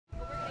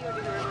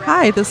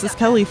Hi, this is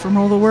Kelly from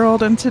Roll the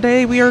World, and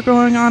today we are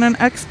going on an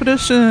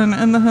expedition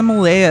in the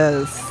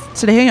Himalayas.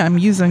 Today I'm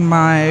using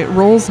my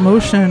Rolls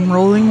Motion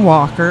rolling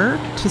walker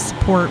to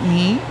support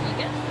me,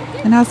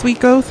 and as we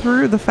go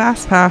through the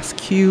Fast Pass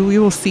queue, we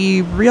will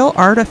see real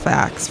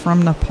artifacts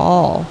from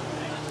Nepal.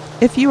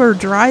 If you are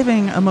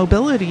driving a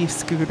mobility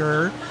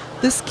scooter,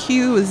 this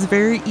queue is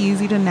very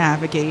easy to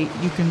navigate.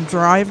 You can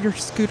drive your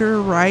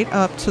scooter right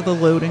up to the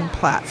loading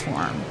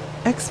platform.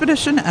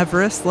 Expedition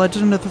Everest,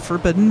 Legend of the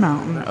Forbidden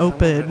Mountain,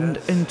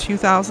 opened in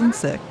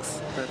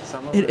 2006.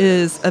 It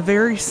is a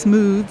very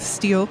smooth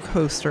steel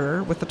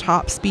coaster with a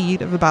top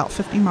speed of about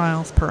 50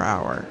 miles per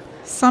hour.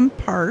 Some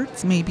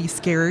parts may be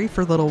scary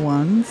for little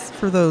ones.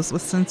 For those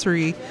with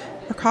sensory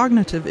or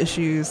cognitive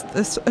issues,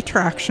 this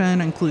attraction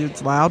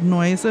includes loud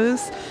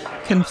noises,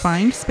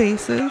 confined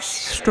spaces,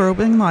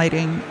 strobing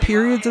lighting,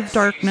 periods of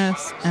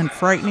darkness, and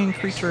frightening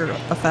creature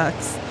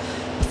effects.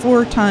 A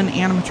 4-ton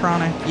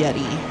animatronic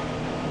Yeti.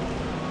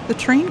 The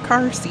train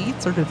car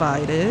seats are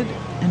divided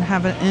and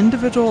have an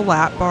individual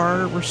lap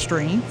bar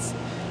restraints.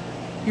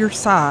 Your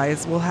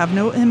size will have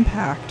no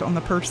impact on the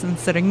person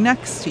sitting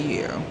next to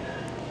you.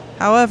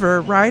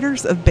 However,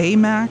 riders of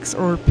Baymax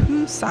or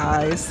Pooh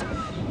size,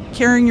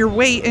 carrying your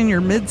weight in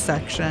your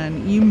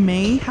midsection, you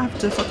may have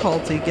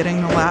difficulty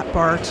getting the lap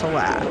bar to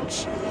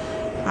latch.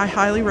 I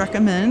highly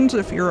recommend,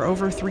 if you're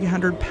over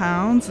 300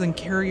 pounds and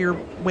carry your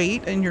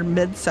weight in your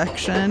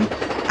midsection,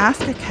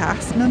 ask a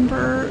cast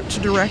member to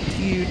direct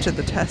you to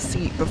the test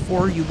seat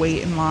before you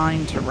wait in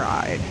line to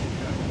ride.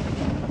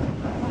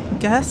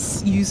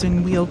 Guests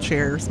using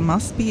wheelchairs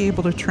must be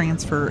able to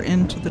transfer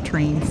into the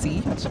train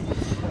seat.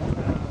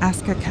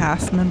 Ask a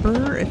cast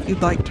member if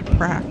you'd like to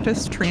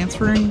practice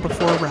transferring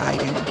before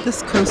riding.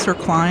 This coaster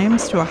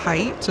climbs to a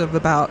height of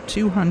about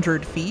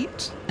 200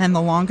 feet, and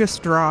the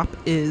longest drop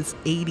is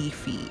 80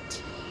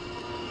 feet.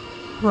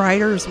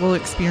 Riders will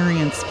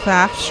experience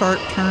fast, sharp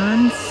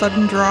turns,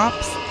 sudden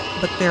drops,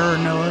 but there are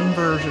no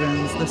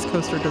inversions. This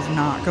coaster does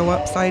not go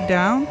upside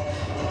down,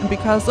 and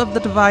because of the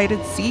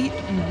divided seat,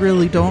 you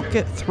really don't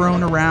get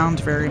thrown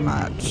around very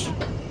much.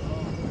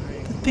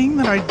 The thing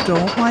that I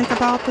don't like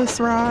about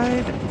this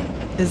ride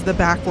is the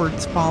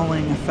backwards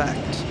falling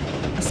effect,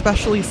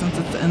 especially since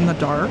it's in the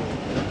dark.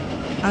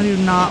 I do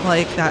not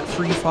like that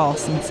free fall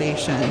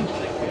sensation,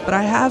 but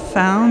I have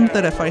found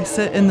that if I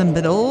sit in the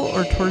middle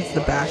or towards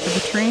the back of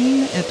the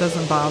train, it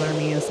doesn't bother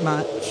me as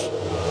much.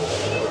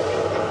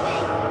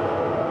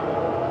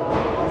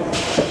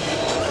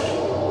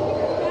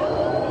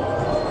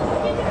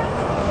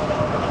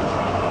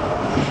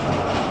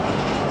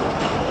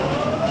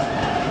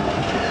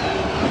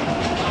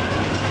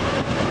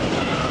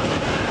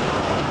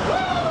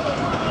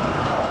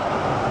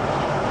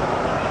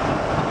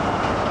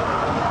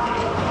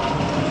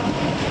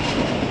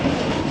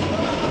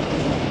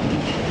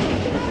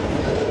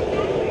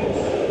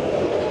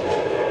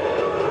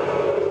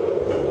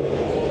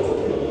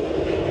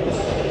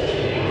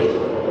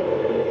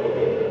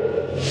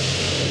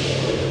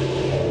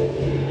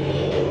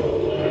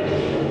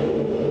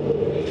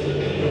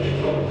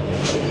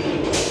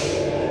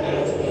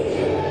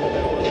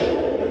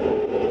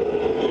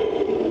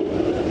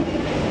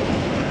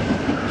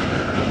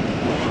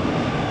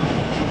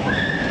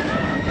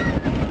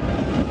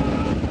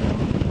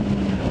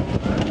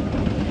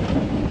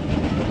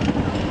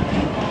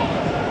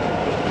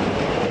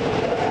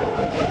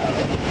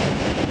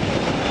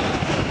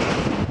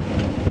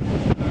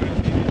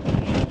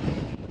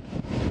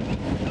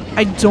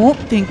 I don't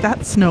think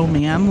that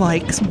snowman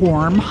likes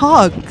warm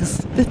hugs.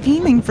 The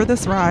theming for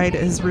this ride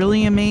is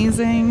really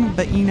amazing,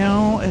 but you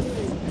know,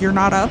 if you're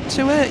not up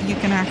to it, you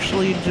can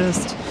actually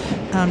just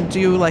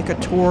do like a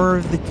tour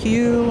of the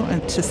queue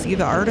and to see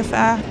the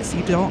artifacts.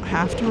 You don't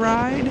have to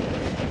ride.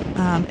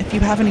 If you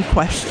have any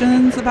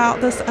questions about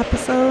this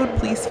episode,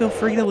 please feel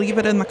free to leave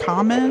it in the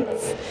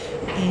comments.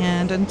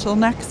 And until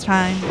next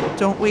time,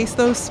 don't waste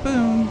those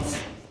spoons.